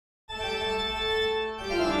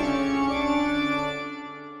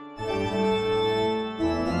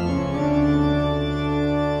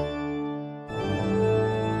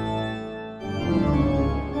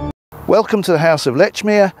Welcome to the House of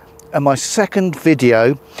Lechmere and my second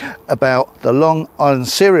video about the Long Island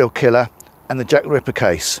serial killer and the Jack the Ripper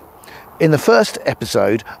case. In the first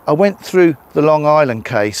episode I went through the Long Island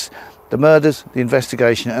case, the murders, the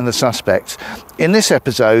investigation and the suspects. In this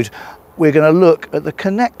episode we're going to look at the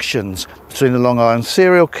connections between the Long Island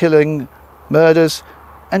serial killing, murders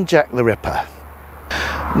and Jack the Ripper.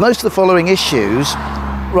 Most of the following issues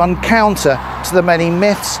run counter to the many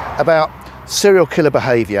myths about serial killer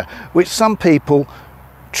behaviour which some people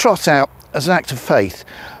trot out as an act of faith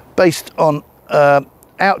based on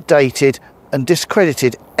outdated and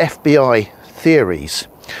discredited FBI theories.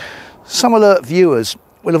 Some alert viewers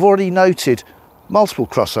will have already noted multiple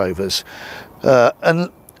crossovers, and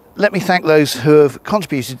let me thank those who have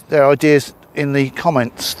contributed their ideas in the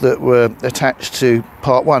comments that were attached to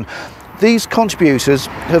part one. These contributors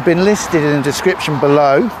have been listed in the description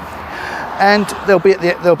below, and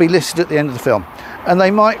they'll be listed at the end of the film, and they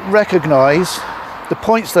might recognise the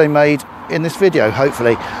points they made in this video,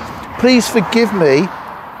 hopefully. Please forgive me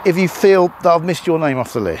if you feel that I've missed your name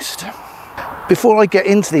off the list. Before I get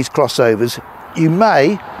into these crossovers, you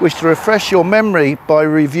may wish to refresh your memory by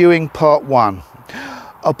reviewing part one.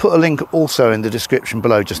 I'll put a link also in the description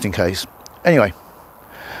below just in case. Anyway,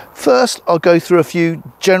 first I'll go through a few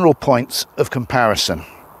general points of comparison.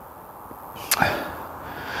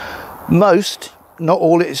 Most, not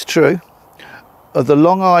all it is true, of the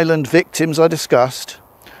Long Island victims I discussed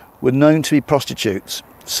were known to be prostitutes,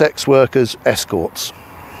 sex workers, escorts.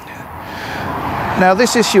 Now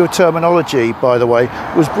this issue of terminology, by the way,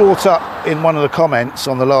 was brought up in one of the comments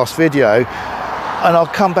on the last video, and I'll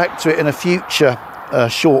come back to it in a future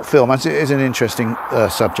short film as it is an interesting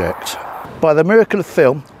subject. By the miracle of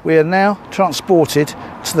film, we are now transported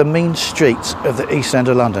to the mean streets of the East End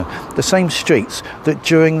of London, the same streets that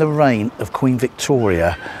during the reign of Queen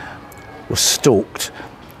Victoria were stalked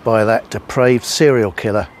by that depraved serial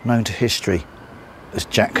killer known to history as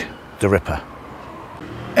Jack the Ripper.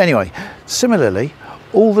 Anyway, similarly,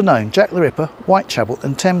 all the known Jack the Ripper, Whitechapel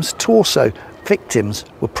and Thames torso victims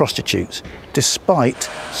were prostitutes, despite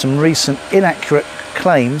some recent inaccurate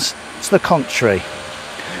claims to the contrary.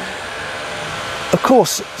 Of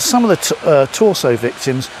course, some of the torso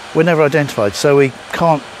victims were never identified, so we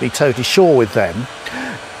can't be totally sure with them.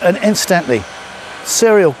 And incidentally,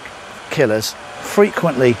 serial killers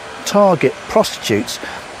frequently target prostitutes,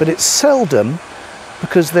 but it's seldom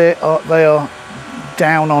because they are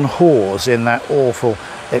down on whores in that awful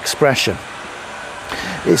expression.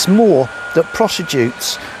 It's more that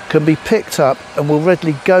prostitutes can be picked up and will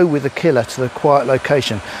readily go with the killer to the quiet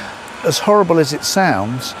location. As horrible as it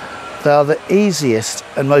sounds, they are the easiest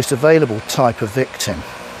and most available type of victim.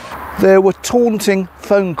 There were taunting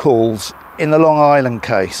phone calls in the Long Island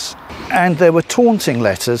case, and there were taunting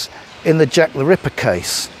letters in the Jack the Ripper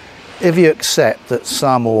case, if you accept that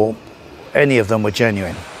some or any of them were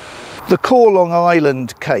genuine. The core Long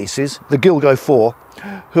Island cases, the Gilgo Four,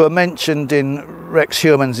 who are mentioned in Rex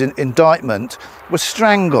Heuermann's indictment, were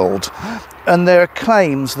strangled, and there are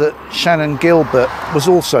claims that Shannan Gilbert was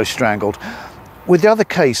also strangled. With the other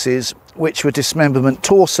cases, which were dismemberment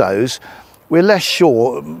torsos, we're less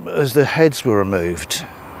sure as the heads were removed.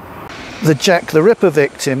 The Jack the Ripper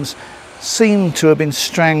victims seem to have been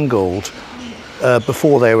strangled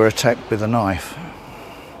before they were attacked with a knife.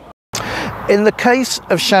 In the case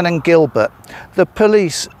of Shannan Gilbert, the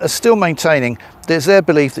police are still maintaining that it's their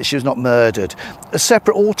belief that she was not murdered. A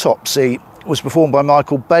separate autopsy was performed by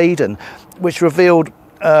Michael Baden, which revealed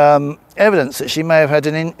evidence that she may have had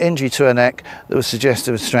an injury to her neck that was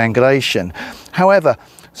suggestive of strangulation. However,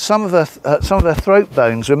 some of her throat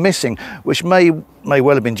bones were missing, which may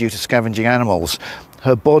well have been due to scavenging animals.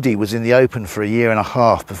 Her body was in the open for a year and a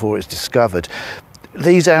half before it was discovered.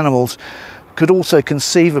 These animals could also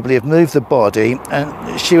conceivably have moved the body,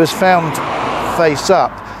 and she was found face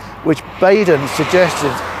up, which Baden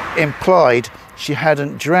suggested implied she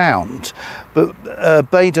hadn't drowned. But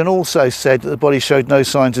Baden also said that the body showed no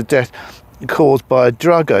signs of death caused by a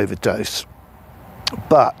drug overdose.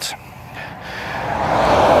 But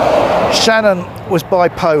Shannan was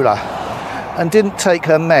bipolar and didn't take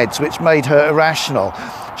her meds, which made her irrational.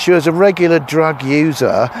 She was a regular drug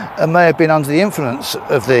user and may have been under the influence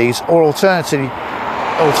of these, or alternatively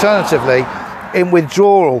in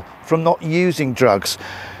withdrawal from not using drugs.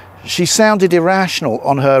 She sounded irrational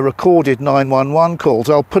on her recorded 911 calls.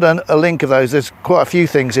 I'll put a link of those. There's quite a few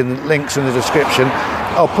things in links in the description.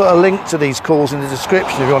 I'll put a link to these calls in the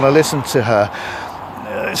description if you want to listen to her.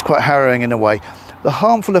 It's quite harrowing in a way. The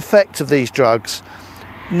harmful effect of these drugs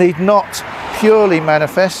need not purely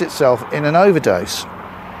manifest itself in an overdose.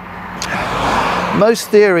 Most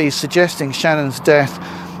theories suggesting Shannan's death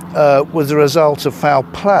was the result of foul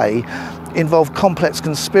play involved complex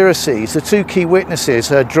conspiracies. The two key witnesses,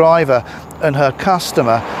 her driver and her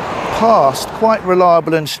customer, passed quite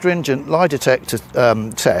reliable and stringent lie detector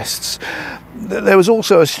tests. There was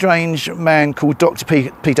also a strange man called Dr.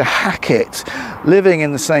 Peter Hackett living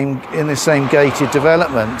in the same gated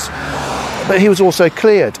development, but he was also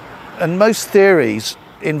cleared. And most theories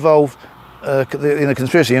involve in the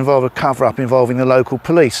conspiracy involve a cover-up involving the local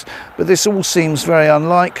police, but this all seems very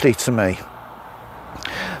unlikely to me.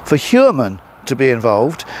 For Human to be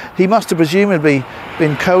involved, he must have presumably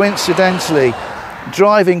been coincidentally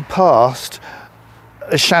driving past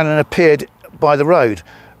as Shannan appeared by the road,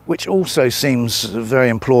 which also seems very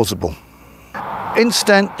implausible.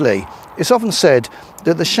 Incidentally, it's often said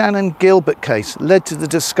that the Shannan Gilbert case led to the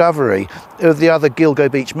discovery of the other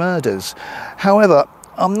Gilgo Beach murders. However,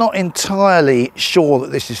 I'm not entirely sure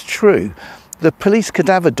that this is true. The police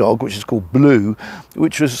cadaver dog, which is called Blue,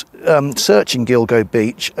 which was searching Gilgo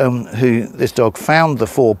Beach, who this dog found the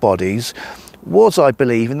 4 bodies, was, I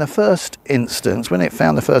believe, in the first instance, when it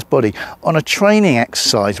found the first body, on a training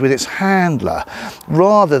exercise with its handler,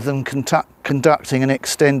 rather than conducting an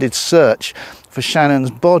extended search for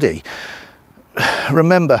Shannan's body.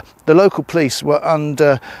 Remember, the local police were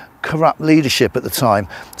under corrupt leadership at the time,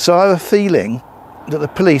 so I have a feeling that the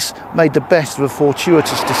police made the best of a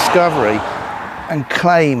fortuitous discovery and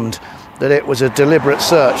claimed that it was a deliberate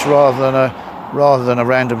search rather than a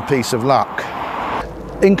random piece of luck.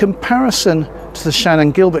 In comparison to the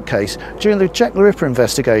Shannan Gilbert case, during the Jack the Ripper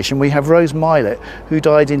investigation, we have Rose Mylett, who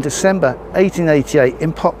died in December 1888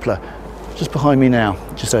 in Poplar, just behind me now,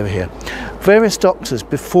 just over here. Various doctors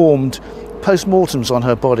performed post-mortems on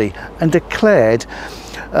her body and declared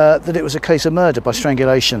that it was a case of murder by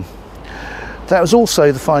strangulation. That was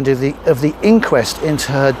also the finding of the inquest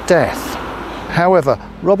into her death. However,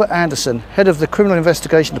 Robert Anderson, head of the Criminal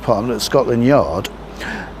Investigation Department at Scotland Yard,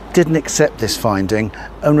 didn't accept this finding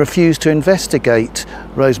and refused to investigate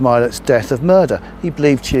Rose Mylett's death of murder. He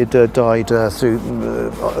believed she had died through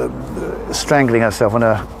strangling herself on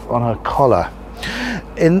her collar.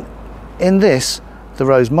 In this, the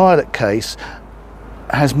Rose Mylett case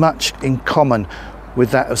has much in common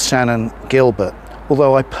with that of Shannan Gilbert,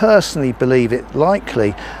 although I personally believe it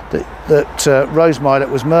likely that Rose Mylett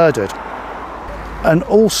was murdered, and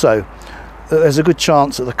also there's a good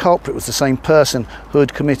chance that the culprit was the same person who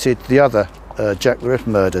had committed the other Jack the Ripper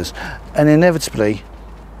murders, and inevitably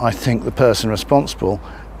I think the person responsible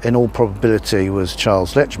in all probability was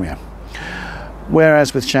Charles Lechmere.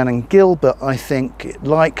 Whereas with Shannan Gilbert, I think it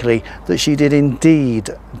likely that she did indeed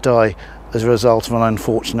die as a result of an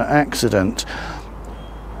unfortunate accident.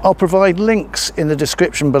 I'll provide links in the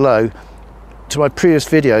description below to my previous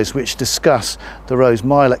videos which discuss the Rose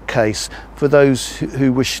Mylett case for those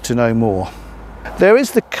who wish to know more. There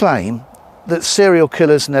is the claim that serial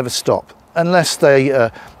killers never stop unless they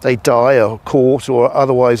die or caught or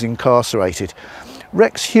otherwise incarcerated.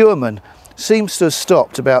 Rex Heuermann seems to have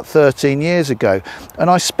stopped about 13 years ago, and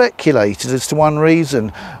I speculated as to one reason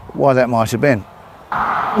why that might have been.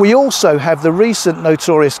 We also have the recent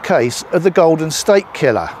notorious case of the Golden State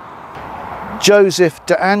Killer, Joseph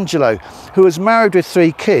DeAngelo, who was married with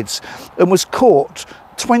 3 kids and was caught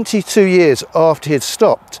 22 years after he had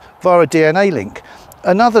stopped via a DNA link.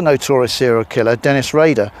 Another notorious serial killer, Dennis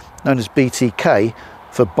Rader, known as BTK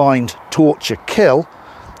for Bind, Torture, Kill,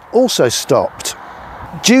 also stopped.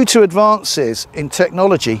 Due to advances in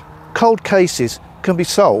technology, cold cases can be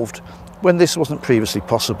solved when this wasn't previously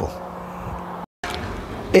possible.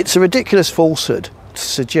 It's a ridiculous falsehood to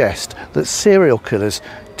suggest that serial killers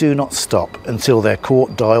do not stop until they're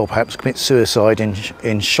caught, die, or perhaps commit suicide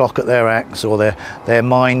in shock at their acts, or their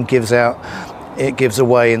mind gives out, it gives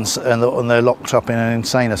away, and they're locked up in an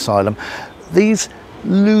insane asylum. These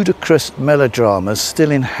ludicrous melodramas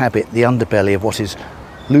still inhabit the underbelly of what is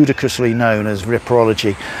ludicrously known as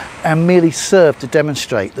ripperology, and merely serve to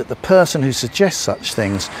demonstrate that the person who suggests such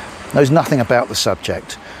things knows nothing about the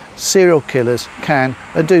subject. Serial killers can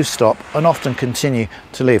and do stop and often continue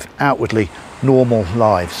to live outwardly normal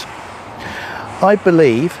lives. I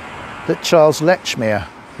believe that Charles Lechmere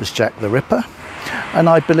was Jack the Ripper, and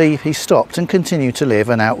I believe he stopped and continued to live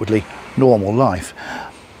an outwardly normal life.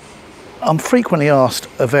 I'm frequently asked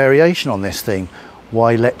a variation on this theme,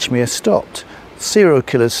 why Lechmere stopped. Serial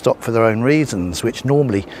killers stop for their own reasons, which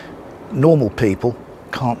normally normal people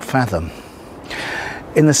can't fathom.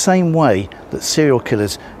 In the same way that serial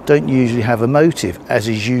killers don't usually have a motive, as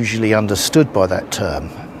is usually understood by that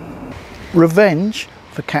term. Revenge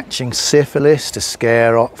for catching syphilis to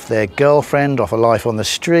scare off their girlfriend off a life on the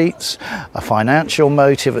streets, a financial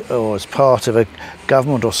motive, or as part of a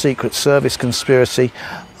government or secret service conspiracy,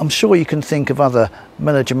 I'm sure you can think of other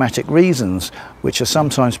melodramatic reasons which are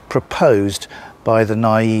sometimes proposed by the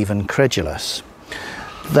naive and credulous.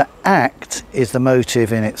 The act is the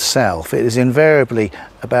motive in itself. It is invariably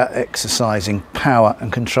about exercising power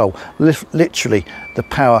and control, literally the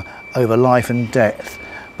power over life and death,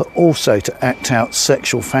 but also to act out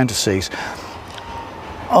sexual fantasies.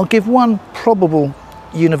 I'll give one probable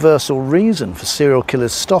universal reason for serial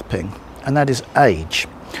killers stopping, and that is age.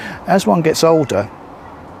 As one gets older,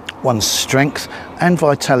 one's strength and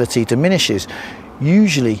vitality diminishes.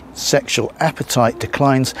 Usually sexual appetite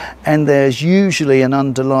declines, and there's usually an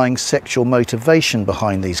underlying sexual motivation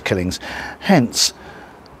behind these killings. Hence,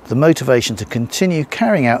 the motivation to continue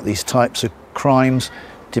carrying out these types of crimes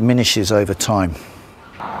diminishes over time.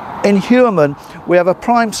 In Heuermann, we have a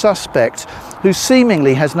prime suspect who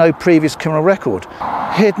seemingly has no previous criminal record.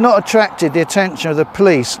 He had not attracted the attention of the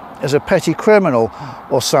police as a petty criminal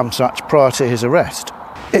or some such prior to his arrest.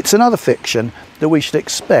 It's another fiction that we should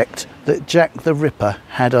expect that Jack the Ripper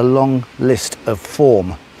had a long list of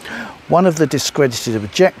form. One of the discredited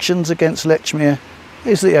objections against Lechmere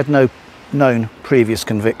is that he had no known previous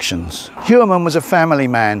convictions. Heuermann was a family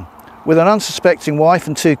man with an unsuspecting wife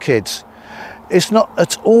and 2 kids. It's not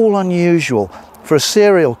at all unusual for a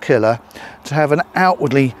serial killer to have an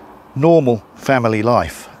outwardly normal family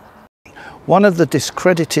life. One of the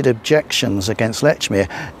discredited objections against Lechmere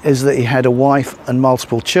is that he had a wife and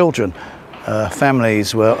multiple children.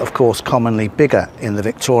 Families were, of course, commonly bigger in the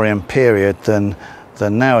Victorian period than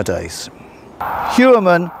nowadays.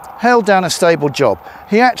 Heuermann held down a stable job.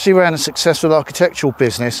 He actually ran a successful architectural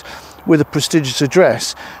business with a prestigious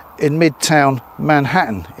address in Midtown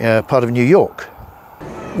Manhattan, part of New York.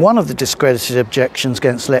 One of the discredited objections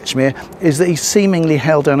against Lechmere is that he seemingly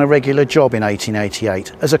held down a regular job in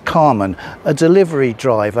 1888 as a carman, a delivery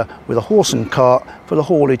driver with a horse and cart for the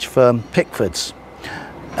haulage firm Pickford's.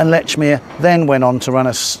 And Lechmere then went on to run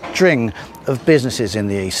a string of businesses in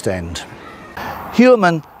the East End.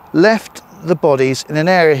 Heuermann left the bodies in an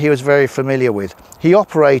area he was very familiar with. He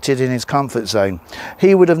operated in his comfort zone.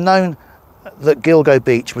 He would have known that Gilgo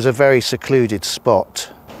Beach was a very secluded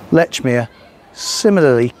spot. Lechmere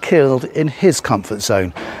similarly killed in his comfort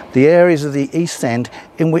zone, the areas of the East End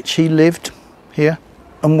in which he lived here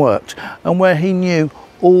and worked, and where he knew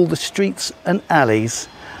all the streets and alleys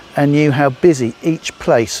and knew how busy each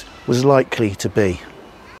place was likely to be.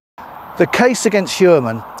 The case against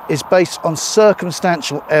Heuermann is based on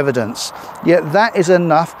circumstantial evidence, yet that is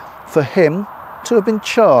enough for him to have been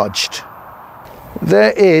charged.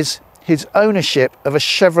 There is his ownership of a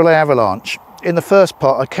Chevrolet Avalanche. In the first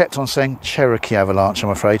part I kept on saying Cherokee Avalanche,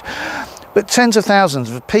 I'm afraid, but tens of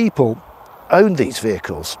thousands of people owned these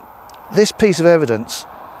vehicles. This piece of evidence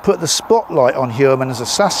put the spotlight on Heuermann as a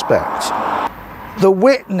suspect. The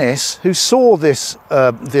witness who saw this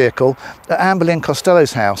vehicle at Amberlynn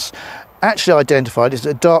Costello's house actually identified it as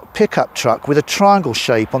a dark pickup truck with a triangle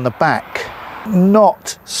shape on the back,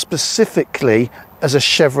 not specifically as a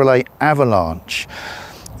Chevrolet Avalanche.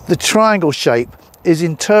 The triangle shape is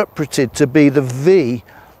interpreted to be the V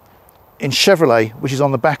in Chevrolet, which is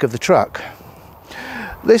on the back of the truck.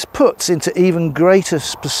 This puts into even greater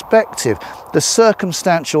perspective the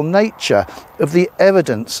circumstantial nature of the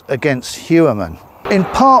evidence against Heuermann. In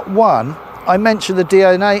part 1, I mentioned the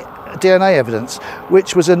DNA evidence,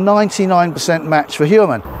 which was a 99% match for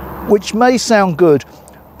Heuermann, which may sound good,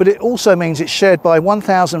 but it also means it's shared by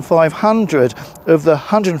 1,500 of the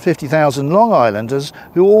 150,000 Long Islanders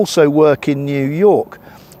who also work in New York.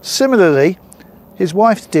 Similarly, his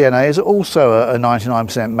wife's DNA is also a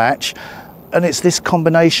 99% match, and it's this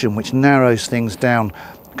combination which narrows things down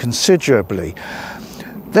considerably.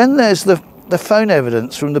 Then there's the phone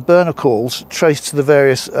evidence from the burner calls traced to the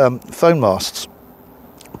various phone masts.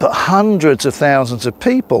 But hundreds of thousands of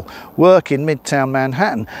people work in Midtown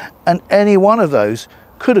Manhattan, and any one of those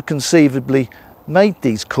could have conceivably made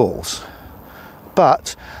these calls.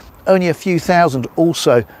 But only a few thousand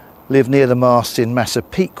also live near the mast in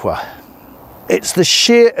Massapequa. It's the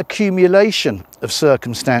sheer accumulation of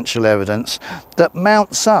circumstantial evidence that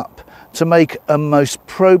mounts up to make a most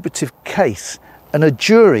probative case, and a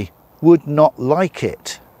jury would not like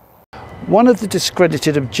it. One of the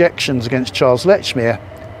discredited objections against Charles Lechmere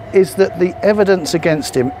is that the evidence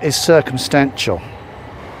against him is circumstantial.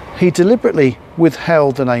 He deliberately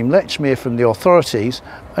withheld the name Lechmere from the authorities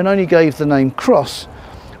and only gave the name Cross,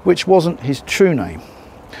 which wasn't his true name,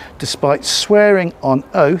 despite swearing on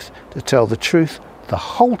oath to tell the truth, the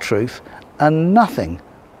whole truth, and nothing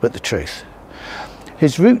but the truth.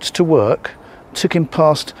 His routes to work took him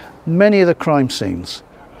past many of the crime scenes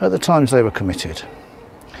at the times they were committed.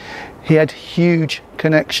 He had huge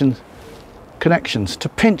connections connections to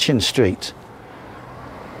Pinchin Street,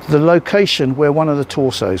 the location where one of the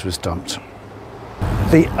torsos was dumped.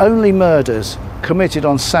 The only murders committed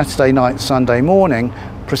on Saturday night, Sunday morning,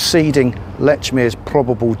 preceding Lechmere's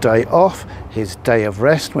probable day off, his day of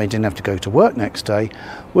rest when he didn't have to go to work next day,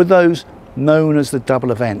 were those known as the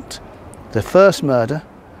double event. The first murder,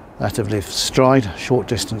 that of Liv Stride, a short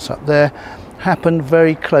distance up there, happened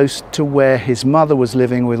very close to where his mother was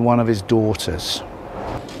living with one of his daughters.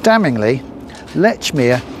 Damningly,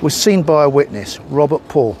 Lechmere was seen by a witness, Robert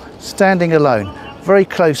Paul, standing alone, very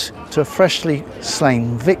close to a freshly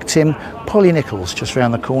slain victim, Polly Nichols, just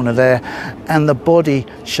round the corner there, and the body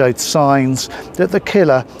showed signs that the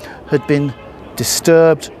killer had been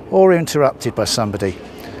disturbed or interrupted by somebody.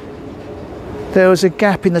 There was a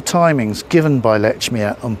gap in the timings given by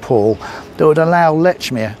Lechmere and Paul that would allow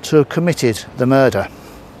Lechmere to have committed the murder.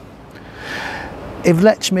 If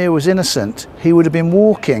Lechmere was innocent, he would have been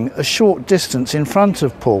walking a short distance in front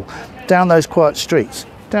of Paul, down those quiet streets,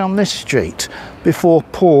 down this street, before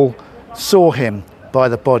Paul saw him by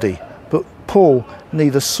the body. But Paul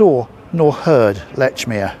neither saw nor heard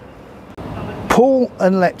Lechmere. Paul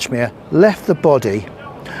and Lechmere left the body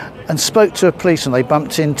and spoke to a policeman they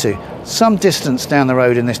bumped into some distance down the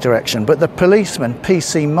road in this direction, but the policeman,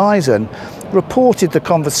 P.C. Misen, reported the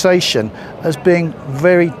conversation as being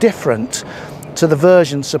very different to the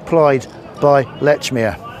version supplied by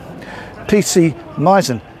Lechmere. P.C.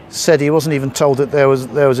 Misen said he wasn't even told that there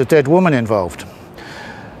was a dead woman involved.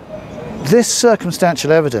 This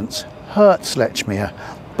circumstantial evidence hurts Lechmere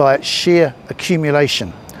by its sheer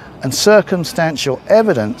accumulation, and circumstantial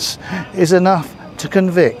evidence is enough to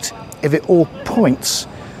convict if it all points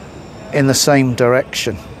in the same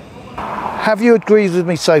direction. Have you agreed with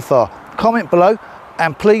me so far? Comment below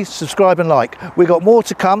and please subscribe and like. We've got more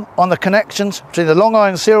to come on the connections between the Long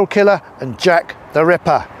Island serial killer and Jack the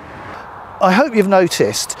Ripper. I hope you've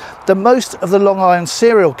noticed that most of the Long Island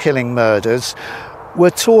serial killing murders were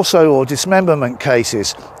torso or dismemberment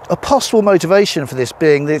cases. A possible motivation for this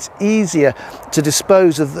being that it's easier to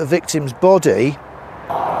dispose of the victim's body,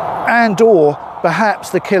 and or perhaps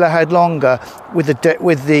the killer had longer with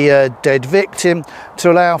the dead victim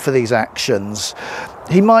to allow for these actions.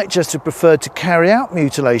 He might just have preferred to carry out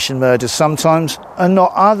mutilation murders sometimes and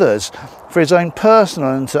not others for his own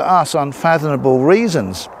personal and to us unfathomable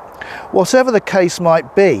reasons. Whatever the case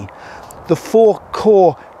might be, the four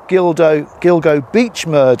core Gilgo Beach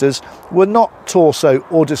murders were not torso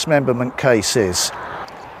or dismemberment cases.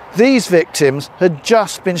 These victims had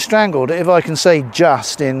just been strangled, if I can say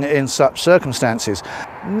just in such circumstances.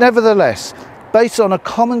 Nevertheless, based on a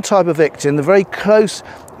common type of victim, the very close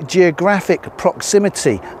geographic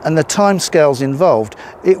proximity and the timescales involved,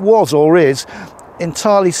 it was or is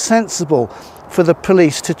entirely sensible for the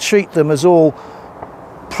police to treat them as all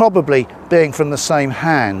probably being from the same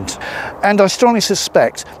hand. And I strongly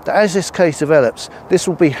suspect that as this case develops, this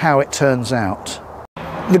will be how it turns out.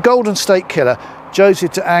 The Golden State Killer,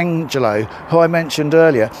 Joseph D'Angelo, who I mentioned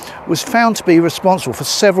earlier, was found to be responsible for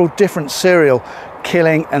several different serial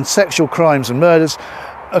killing and sexual crimes and murders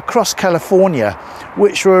across California,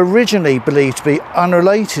 which were originally believed to be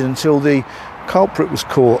unrelated until the culprit was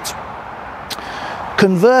caught.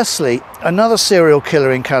 Conversely, another serial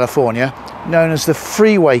killer in California, known as the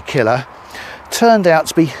Freeway Killer, turned out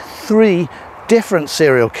to be three different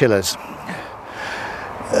serial killers.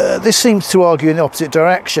 This seems to argue in the opposite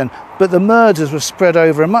direction, but the murders were spread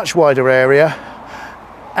over a much wider area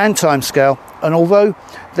and timescale, and although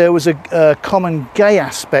there was a common gay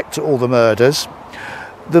aspect to all the murders,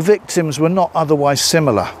 the victims were not otherwise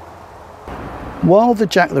similar. While the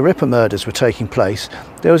Jack the Ripper murders were taking place,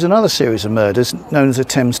 there was another series of murders known as the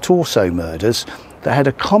Thames Torso murders that had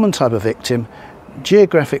a common type of victim,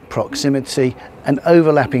 geographic proximity and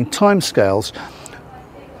overlapping timescales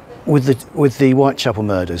with the Whitechapel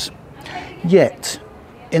murders. Yet,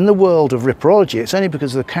 in the world of ripperology, it's only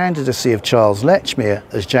because of the candidacy of Charles Lechmere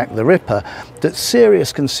as Jack the Ripper that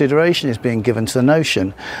serious consideration is being given to the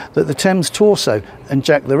notion that the Thames Torso and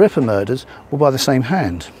Jack the Ripper murders were by the same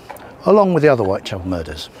hand, along with the other Whitechapel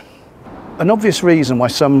murders. An obvious reason why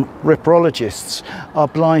some ripperologists are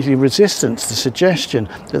blindly resistant to the suggestion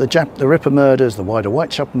that the Jack the Ripper murders, the wider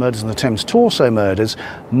Whitechapel murders and the Thames Torso murders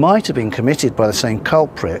might have been committed by the same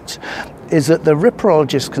culprit is that the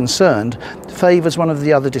ripperologist concerned favours one of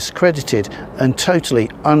the other discredited and totally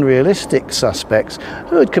unrealistic suspects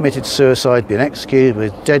who had committed suicide, been executed,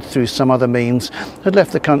 was dead through some other means, had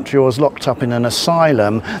left the country or was locked up in an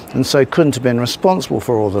asylum and so couldn't have been responsible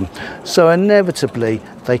for all of them. So inevitably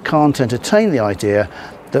they can't entertain the idea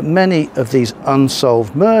that many of these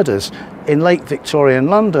unsolved murders in late Victorian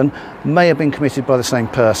London may have been committed by the same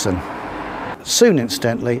person. soon,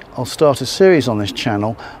 incidentally, I'll start a series on this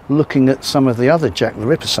channel looking at some of the other Jack the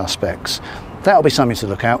Ripper suspects. That'll be something to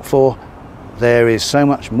look out for. There is so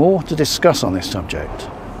much more to discuss on this subject.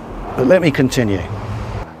 But let me continue.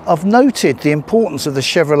 I've noted the importance of the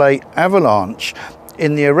Chevrolet Avalanche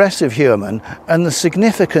in the arrest of Human and the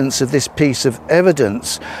significance of this piece of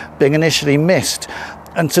evidence being initially missed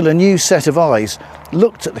until a new set of eyes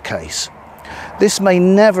looked at the case. This may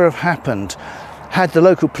never have happened had the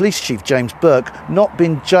local police chief, James Burke, not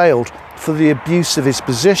been jailed for the abuse of his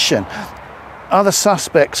position. Other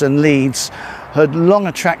suspects and leads had long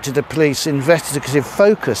attracted the police investigative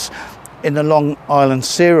focus in the Long Island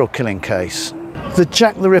serial killing case. The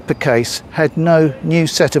Jack the Ripper case had no new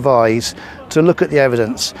set of eyes to look at the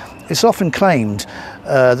evidence. It's often claimed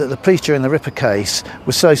that the police during the Ripper case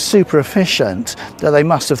were so super efficient that they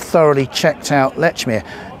must have thoroughly checked out Lechmere,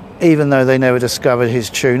 even though they never discovered his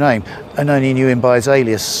true name and only knew him by his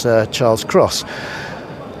alias, Charles Cross.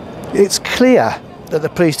 It's clear that the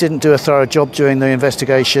police didn't do a thorough job during the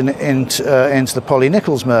investigation into the Polly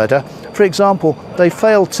Nichols murder. For example, they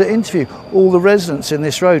failed to interview all the residents in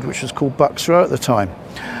this road, which was called Bucks Row at the time.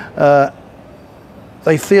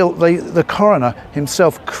 The coroner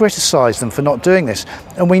himself criticised them for not doing this,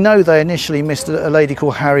 and we know they initially missed a lady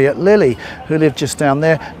called Harriet Lilly, who lived just down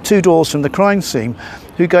there, 2 doors from the crime scene,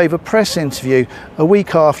 who gave a press interview a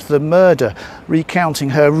week after the murder, recounting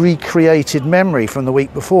her recreated memory from the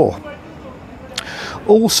week before.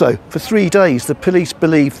 Also, for 3 days, the police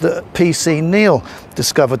believed that PC Neal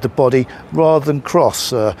discovered the body rather than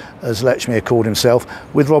Cross, as Lechmere called himself,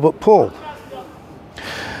 with Robert Paul.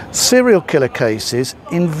 Serial killer cases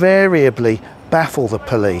invariably baffle the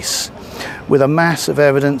police. With a mass of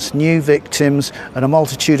evidence, new victims, and a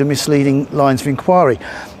multitude of misleading lines of inquiry,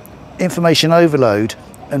 information overload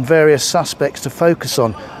and various suspects to focus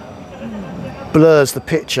on blurs the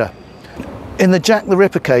picture. In the Jack the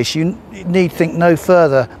Ripper case, you need think no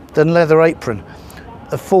further than Leather Apron,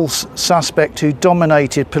 a false suspect who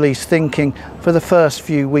dominated police thinking for the first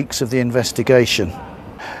few weeks of the investigation.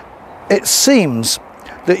 It seems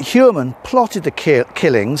that Human plotted the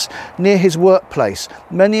killings near his workplace.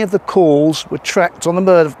 Many of the calls were tracked on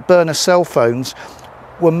the burner cell phones,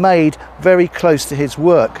 were made very close to his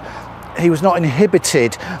work. He was not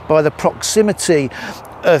inhibited by the proximity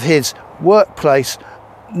of his workplace,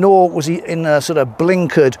 nor was he in a sort of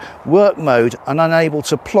blinkered work mode and unable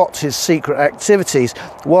to plot his secret activities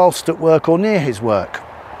whilst at work or near his work.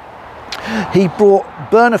 He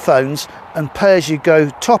brought burner phones and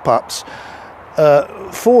pay-as-you-go top-ups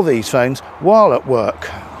for these phones while at work.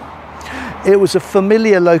 It was a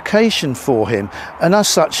familiar location for him, and as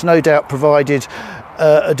such no doubt provided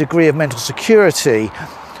a degree of mental security.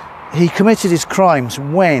 He committed his crimes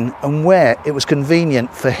when and where it was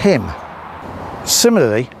convenient for him.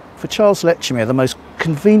 Similarly, for Charles Lechmere, the most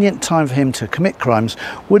convenient time for him to commit crimes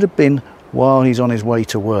would have been while he's on his way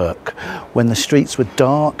to work, when the streets were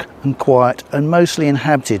dark and quiet and mostly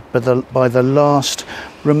inhabited by the last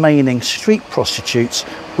remaining street prostitutes,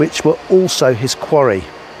 which were also his quarry.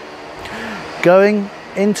 Going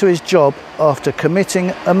into his job after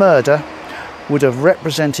committing a murder would have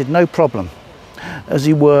represented no problem, as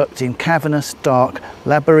he worked in cavernous, dark,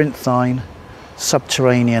 labyrinthine,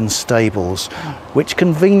 subterranean stables, which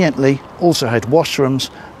conveniently also had washrooms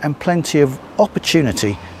and plenty of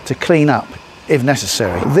opportunity to clean up if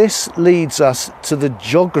necessary. This leads us to the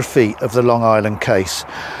geography of the Long Island case.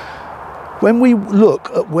 When we look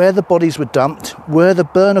at where the bodies were dumped, where the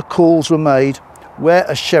burner calls were made, where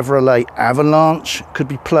a Chevrolet Avalanche could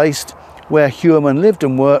be placed, where Human lived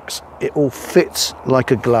and works, it all fits like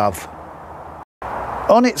a glove.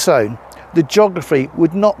 On its own, the geography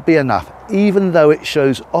would not be enough, even though it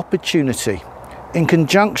shows opportunity. In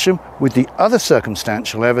conjunction with the other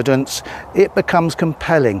circumstantial evidence, it becomes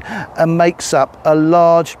compelling and makes up a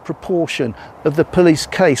large proportion of the police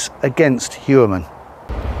case against Human.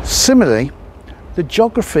 Similarly, the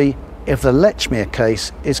geography of the Lechmere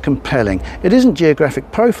case is compelling. It isn't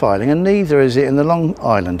geographic profiling, and neither is it in the Long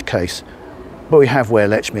Island case. But we have where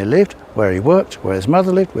Lechmere lived, where he worked, where his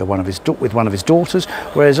mother lived, with one of his daughters,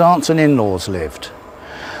 where his aunts and in-laws lived.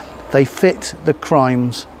 They fit the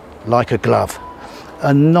crimes like a glove,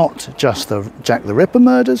 and not just the Jack the Ripper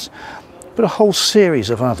murders, but a whole series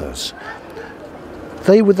of others.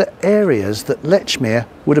 They were the areas that Lechmere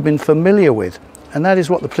would have been familiar with, and that is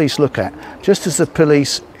what the police look at, just as the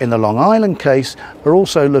police in the Long Island case are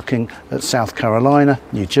also looking at South Carolina,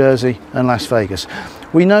 New Jersey and Las Vegas.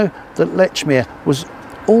 We know that Lechmere was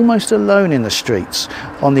almost alone in the streets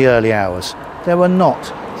on the early hours. There were not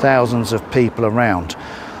thousands of people around.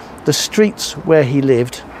 The streets where he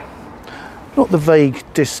lived Not the vague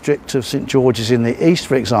district of St George's in the east,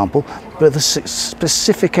 for example, but the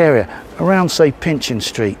specific area around, say, Pinchin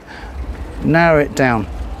Street. Narrow it down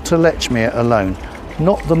to Lechmere alone,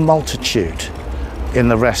 not the multitude in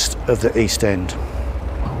the rest of the East End.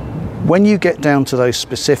 When you get down to those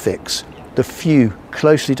specifics, the few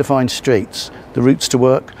closely defined streets, the routes to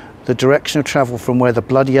work, the direction of travel from where the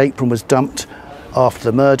bloody apron was dumped after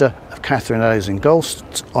the murder of Catherine Ellis on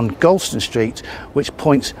Golston Street, which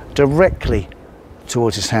points directly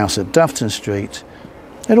towards his house at Doveton Street,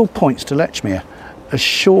 it all points to Lechmere, as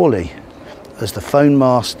surely as the phone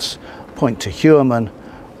masts point to Huerman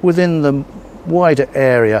within the wider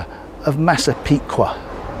area of Massapequa.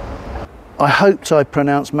 I hoped I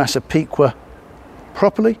pronounced Massapequa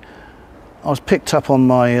properly. I was picked up on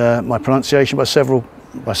my pronunciation by several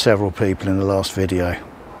people in the last video.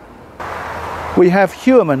 We have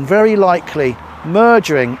Huerman very likely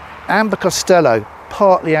murdering Amber Costello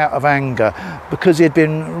partly out of anger because he had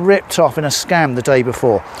been ripped off in a scam the day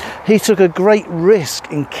before. He took a great risk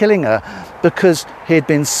in killing her because he had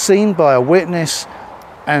been seen by a witness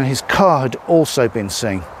and his car had also been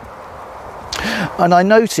seen. And I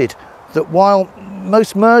noted that while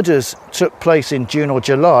most murders took place in June or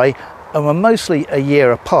July and were mostly a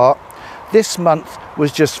year apart, this month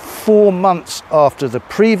was just 4 months after the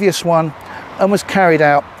previous one and was carried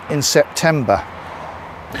out in September.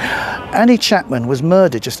 Annie Chapman was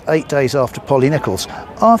murdered just 8 days after Polly Nichols.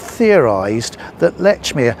 I've theorised that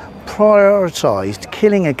Lechmere prioritised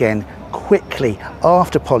killing again quickly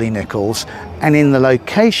after Polly Nichols and in the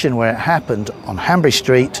location where it happened on Hanbury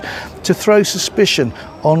Street to throw suspicion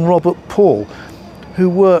on Robert Paul, who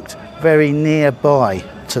worked very nearby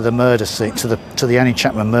to the murder scene, to the Annie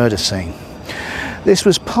Chapman murder scene. This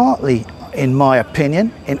was partly, in my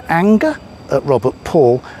opinion, in anger at Robert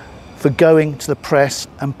Paul for going to the press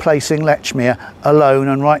and placing Lechmere alone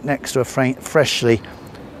and right next to a freshly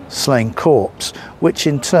slain corpse, which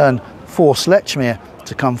in turn forced Lechmere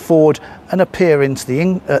to come forward and appear at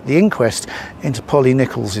the inquest into Polly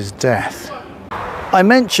Nichols' death. I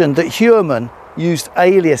mentioned that Huerman used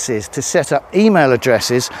aliases to set up email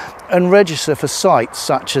addresses and register for sites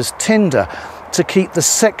such as Tinder to keep the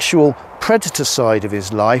sexual predator side of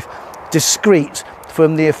his life discreet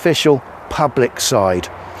from the official public side.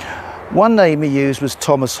 One name he used was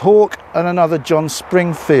Thomas Hawke and another John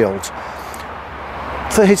Springfield.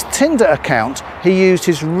 For his Tinder account, he used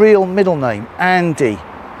his real middle name, Andy,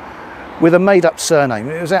 with a made-up surname.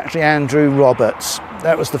 It was actually Andrew Roberts.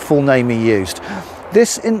 That was the full name he used.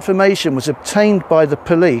 This information was obtained by the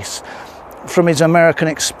police from his American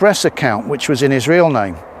Express account, which was in his real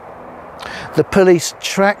name. The police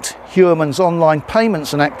tracked Huerman's online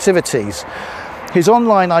payments and activities. His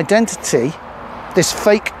online identity, this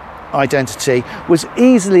fake identity, was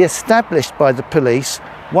easily established by the police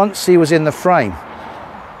once he was in the frame.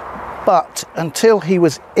 But until he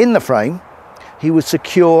was in the frame, he was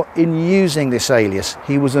secure in using this alias.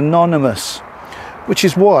 He was anonymous, which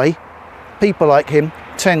is why people like him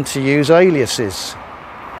tend to use aliases.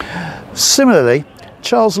 Similarly,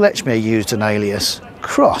 Charles Lechmere used an alias,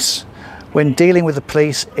 Cross, when dealing with the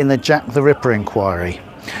police in the Jack the Ripper inquiry.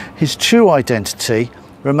 His true identity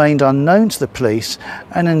remained unknown to the police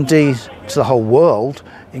and indeed to the whole world,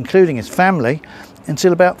 including his family,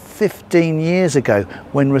 until about 15 years ago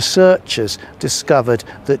when researchers discovered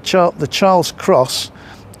that the Charles Cross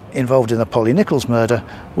involved in the Polly Nichols murder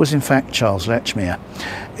was in fact Charles Lechmere.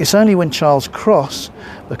 It's only when Charles Cross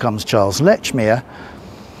becomes Charles Lechmere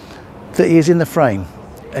that he is in the frame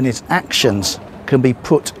and his actions can be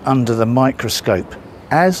put under the microscope,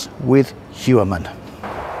 as with Huerman.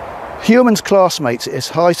 Huerman's classmates at his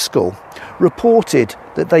high school reported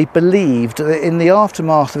that they believed that in the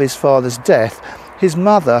aftermath of his father's death, his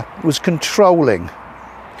mother was controlling.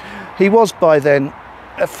 He was by then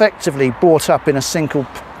effectively brought up in a single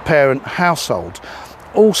parent household.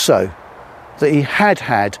 Also, that he had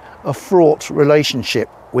had a fraught relationship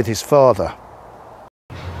with his father.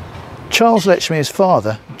 Charles Lechmere's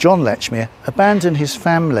father, John Lechmere, abandoned his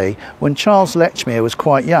family when Charles Lechmere was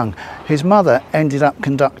quite young. His mother ended up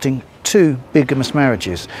conducting 2 bigamous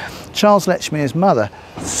marriages. Charles Lechmere's mother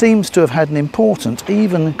seems to have had an important,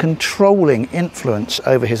 even controlling influence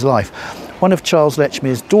over his life. One of Charles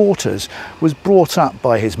Lechmere's daughters was brought up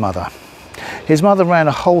by his mother. His mother ran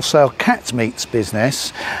a wholesale cat meats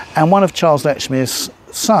business, and one of Charles Lechmere's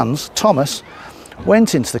sons, Thomas,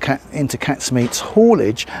 went into cat's meats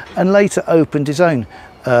haulage and later opened his own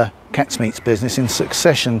cat's meats business in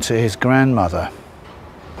succession to his grandmother.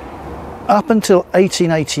 Up until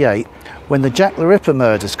 1888, when the Jack the Ripper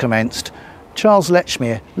murders commenced, Charles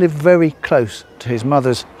Lechmere lived very close to his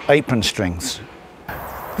mother's apron strings.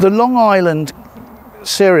 The Long Island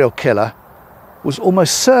serial killer was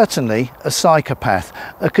almost certainly a psychopath,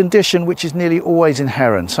 a condition which is nearly always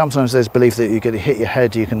inherent. Sometimes there's belief that you get to hit your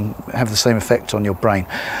head, you can have the same effect on your brain.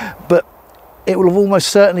 But it will have almost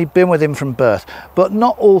certainly been with him from birth. But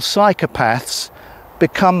not all psychopaths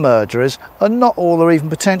become murderers, and not all are even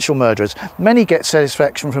potential murderers. Many get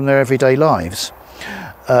satisfaction from their everyday lives.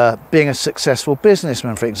 Being a successful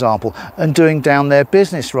businessman, for example, and doing down their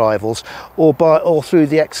business rivals, or through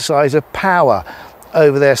the exercise of power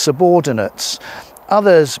over their subordinates.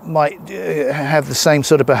 Others might have the same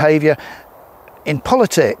sort of behaviour in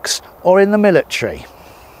politics or in the military.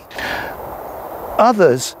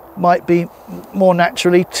 Others might be more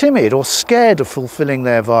naturally timid or scared of fulfilling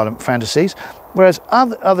their violent fantasies, whereas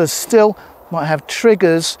others still might have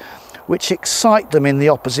triggers which excite them in the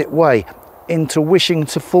opposite way, into wishing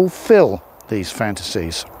to fulfill these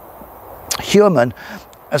fantasies. Heumann,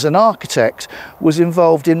 as an architect, would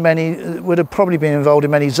have probably been involved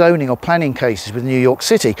in many zoning or planning cases with New York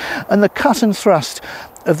City, and the cut and thrust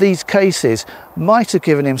of these cases might have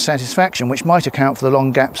given him satisfaction, which might account for the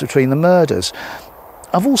long gaps between the murders.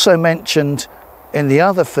 I've also mentioned in the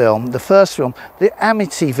other film, the first film, the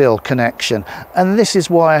Amityville connection, and this is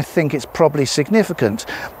why I think it's probably significant.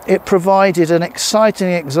 It provided an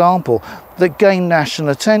exciting example that gained national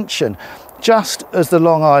attention, just as the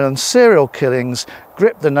Long Island serial killings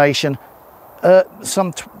gripped the nation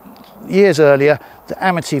some years earlier. The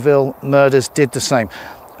Amityville murders did the same.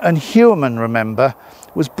 And Heumann, remember,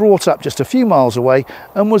 was brought up just a few miles away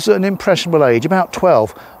and was at an impressionable age, about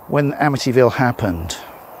 12, when Amityville happened.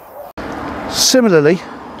 Similarly,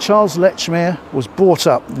 Charles Lechmere was brought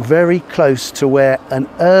up very close to where an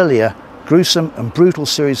earlier gruesome and brutal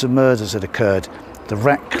series of murders had occurred, the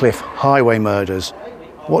Ratcliffe highway murders.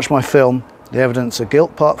 Watch my film, The Evidence of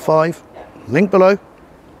Guilt, Part 5, link below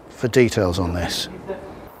for details on this.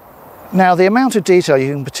 Now, the amount of detail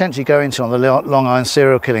you can potentially go into on the Long Island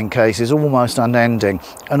serial killing case is almost unending,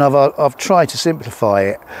 and I've tried to simplify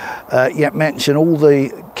it, yet mention all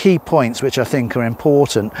the key points which I think are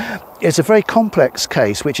important. It's a very complex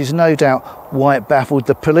case, which is no doubt why it baffled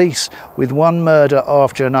the police, with one murder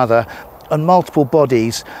after another and multiple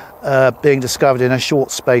bodies being discovered in a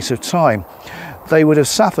short space of time. They would have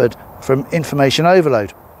suffered from information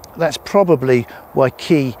overload. That's probably why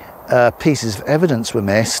key pieces of evidence were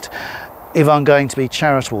missed, if I'm going to be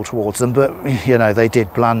charitable towards them, but you know, they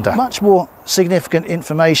did blunder. Much more significant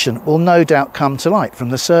information will no doubt come to light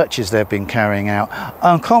from the searches they've been carrying out.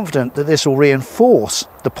 I'm confident that this will reinforce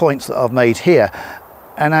the points that I've made here,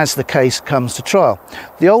 and as the case comes to trial.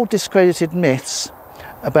 The old discredited myths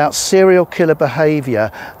about serial killer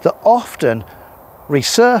behaviour that often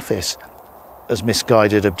resurface as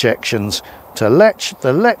misguided objections to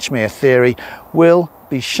the Lechmere theory will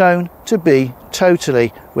be shown to be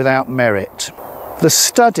totally without merit. The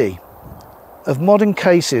study of modern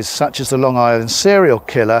cases such as the Long Island serial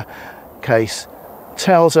killer case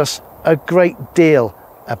tells us a great deal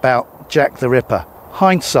about Jack the Ripper.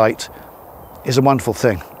 Hindsight is a wonderful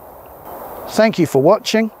thing. Thank you for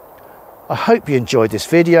watching. I hope you enjoyed this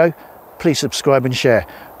video. Please subscribe and share.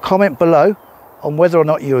 Comment below on whether or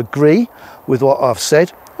not you agree with what I've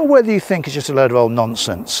said, or whether you think it's just a load of old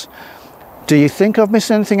nonsense. Do you think I've missed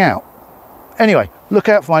anything out? Anyway, look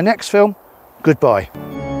out for my next film. Goodbye.